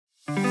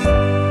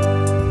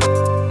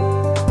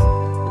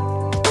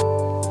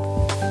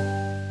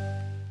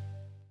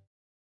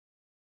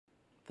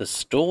The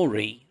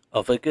Story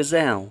of a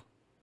Gazelle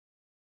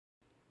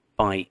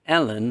by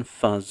Ellen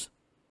Fuzz.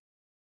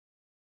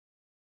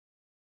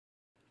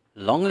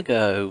 Long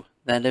ago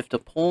there lived a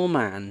poor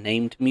man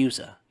named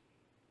Musa.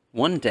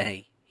 One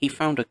day he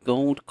found a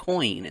gold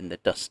coin in the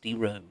dusty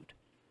road.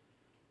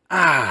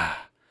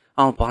 "Ah,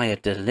 I'll buy a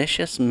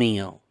delicious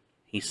meal,"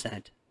 he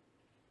said.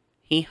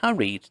 He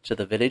hurried to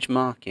the village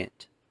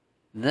market.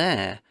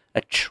 There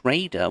a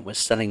trader was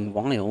selling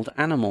wild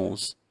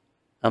animals.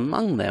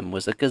 Among them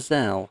was a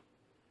gazelle.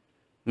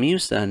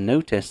 Musa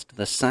noticed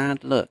the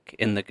sad look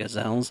in the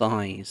gazelle's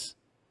eyes.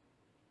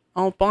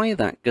 "I'll buy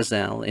that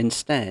gazelle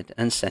instead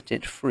and set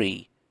it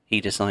free,"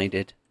 he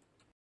decided.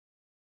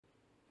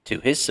 To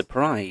his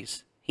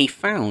surprise, he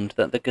found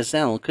that the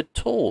gazelle could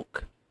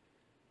talk.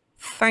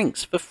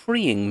 "Thanks for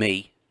freeing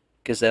me,"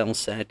 Gazelle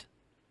said.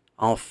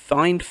 "I'll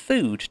find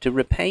food to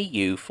repay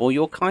you for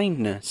your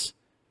kindness.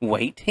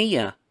 Wait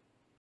here."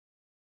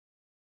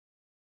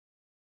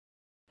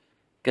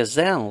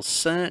 Gazelle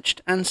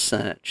searched and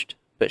searched,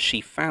 but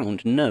she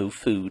found no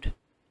food.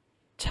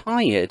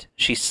 Tired,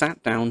 she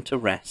sat down to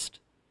rest.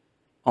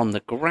 On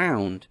the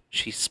ground,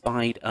 she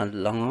spied a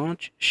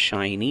large,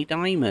 shiny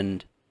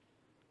diamond.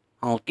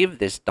 "I'll give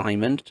this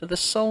diamond to the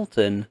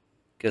Sultan,"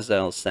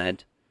 Gazelle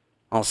said.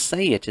 "I'll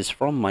say it is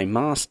from my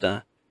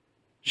master."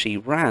 She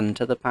ran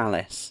to the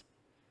palace.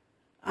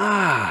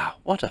 "Ah,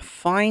 what a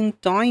fine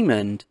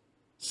diamond,"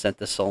 said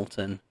the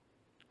Sultan.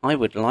 "I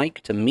would like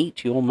to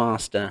meet your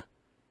master.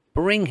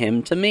 Bring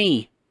him to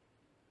me."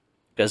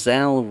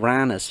 Gazelle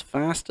ran as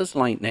fast as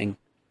lightning.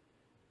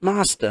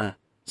 "Master,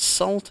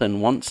 Sultan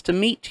wants to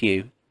meet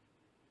you."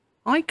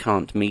 "I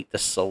can't meet the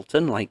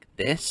Sultan like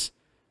this.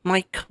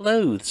 My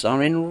clothes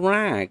are in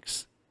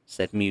rags,"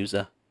 said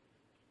Musa.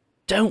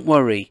 "Don't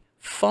worry,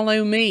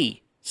 follow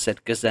me,"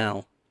 said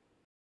Gazelle.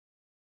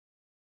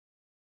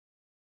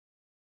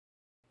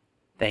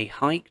 They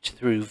hiked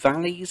through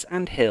valleys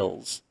and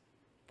hills.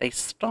 They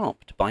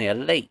stopped by a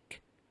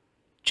lake.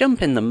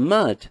 "Jump in the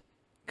mud,"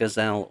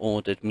 Gazelle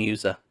ordered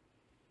Musa.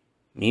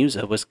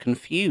 Musa was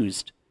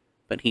confused,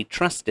 but he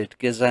trusted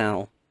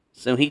Gazelle,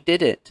 so he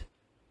did it.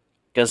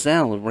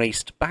 Gazelle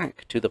raced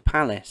back to the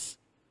palace.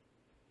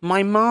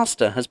 "My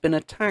master has been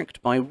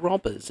attacked by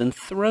robbers and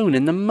thrown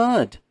in the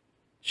mud,"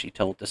 she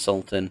told the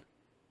Sultan.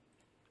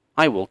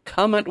 "I will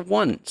come at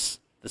once,"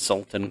 the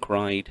Sultan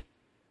cried.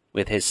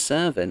 With his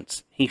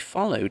servants, he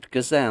followed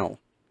Gazelle.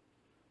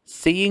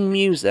 Seeing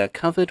Musa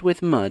covered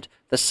with mud,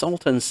 the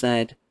Sultan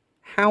said,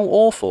 "How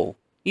awful!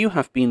 You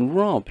have been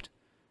robbed.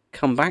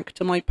 Come back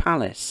to my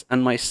palace,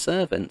 and my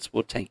servants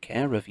will take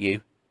care of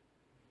you."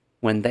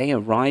 When they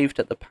arrived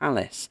at the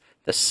palace,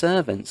 the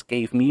servants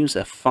gave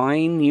Musa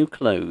fine new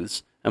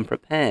clothes and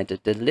prepared a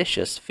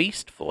delicious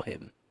feast for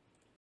him.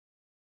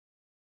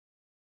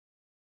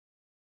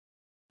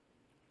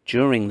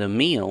 During the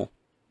meal,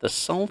 the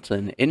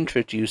Sultan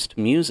introduced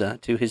Musa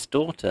to his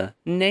daughter,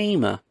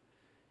 Naima.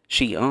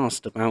 She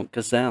asked about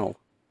Gazelle.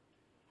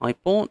 "I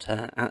bought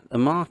her at the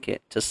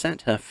market to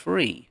set her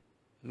free,"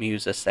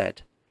 Musa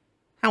said.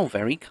 "How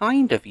very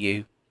kind of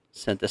you,"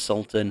 said the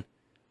Sultan.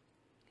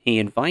 He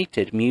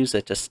invited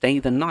Musa to stay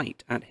the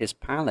night at his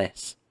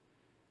palace.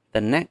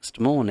 The next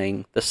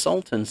morning, the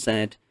Sultan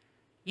said,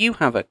 "You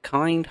have a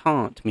kind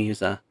heart,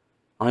 Musa.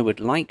 I would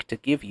like to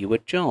give you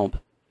a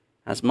job.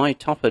 As my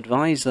top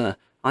advisor,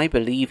 I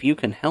believe you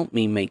can help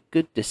me make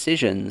good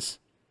decisions."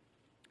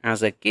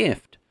 As a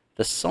gift,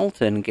 the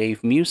Sultan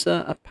gave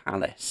Musa a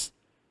palace.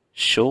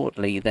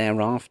 Shortly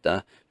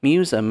thereafter,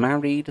 Musa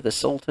married the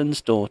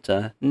Sultan's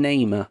daughter,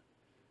 Naima.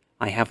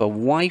 "I have a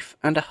wife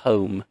and a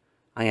home.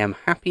 I am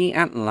happy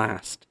at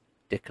last,"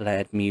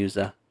 declared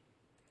Musa.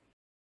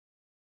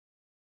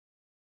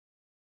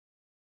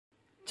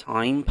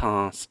 Time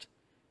passed.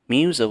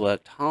 Musa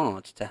worked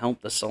hard to help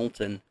the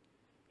Sultan.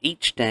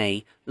 Each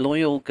day,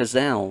 loyal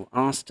Gazelle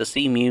asked to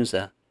see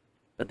Musa,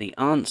 but the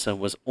answer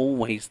was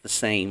always the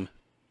same.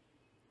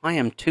 "I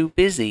am too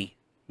busy,"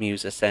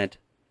 Musa said.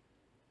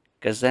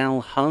 Gazelle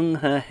hung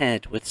her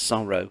head with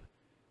sorrow.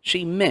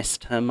 She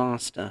missed her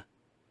master.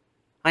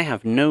 "I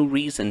have no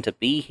reason to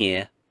be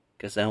here,"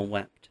 Gazelle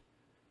wept.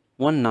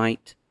 One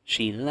night,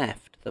 she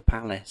left the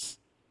palace.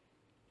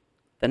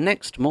 The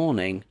next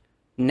morning,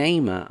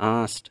 Naima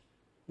asked,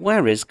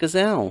 "Where is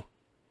Gazelle?"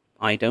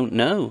 "I don't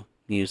know,"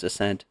 Musa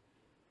said.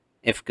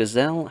 "If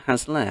Gazelle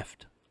has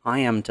left, I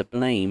am to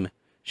blame.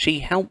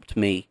 She helped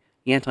me,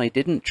 yet I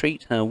didn't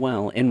treat her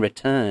well in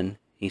return,"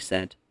 he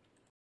said.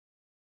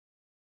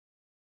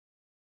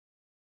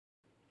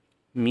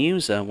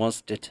 Musa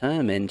was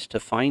determined to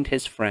find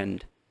his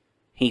friend.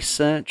 He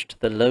searched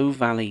the low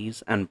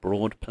valleys and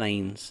broad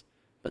plains,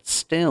 but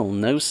still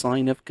no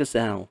sign of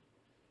Gazelle.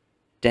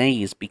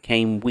 Days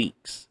became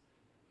weeks.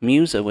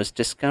 Musa was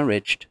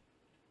discouraged.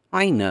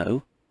 "I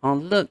know. I'll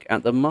look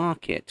at the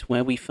market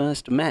where we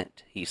first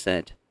met," he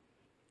said.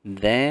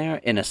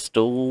 There in a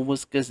stall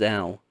was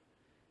Gazelle.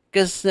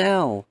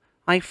 "Gazelle,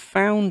 I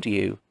found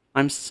you.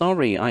 I'm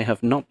sorry I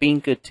have not been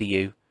good to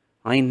you.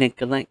 I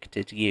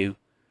neglected you.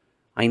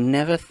 I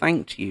never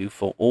thanked you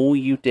for all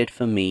you did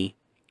for me.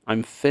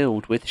 I'm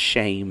filled with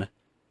shame,"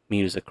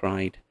 Musa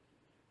cried.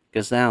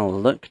 Gazelle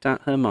looked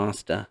at her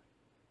master.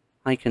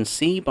 I can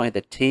see by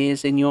the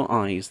tears in your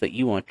eyes that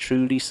you are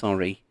truly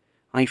sorry.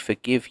 I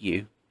forgive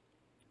you.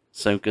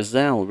 So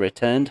Gazelle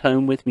returned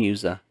home with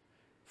Musa.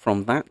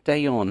 From that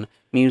day on,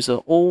 Musa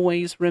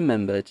always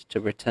remembered to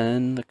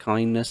return the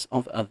kindness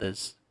of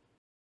others.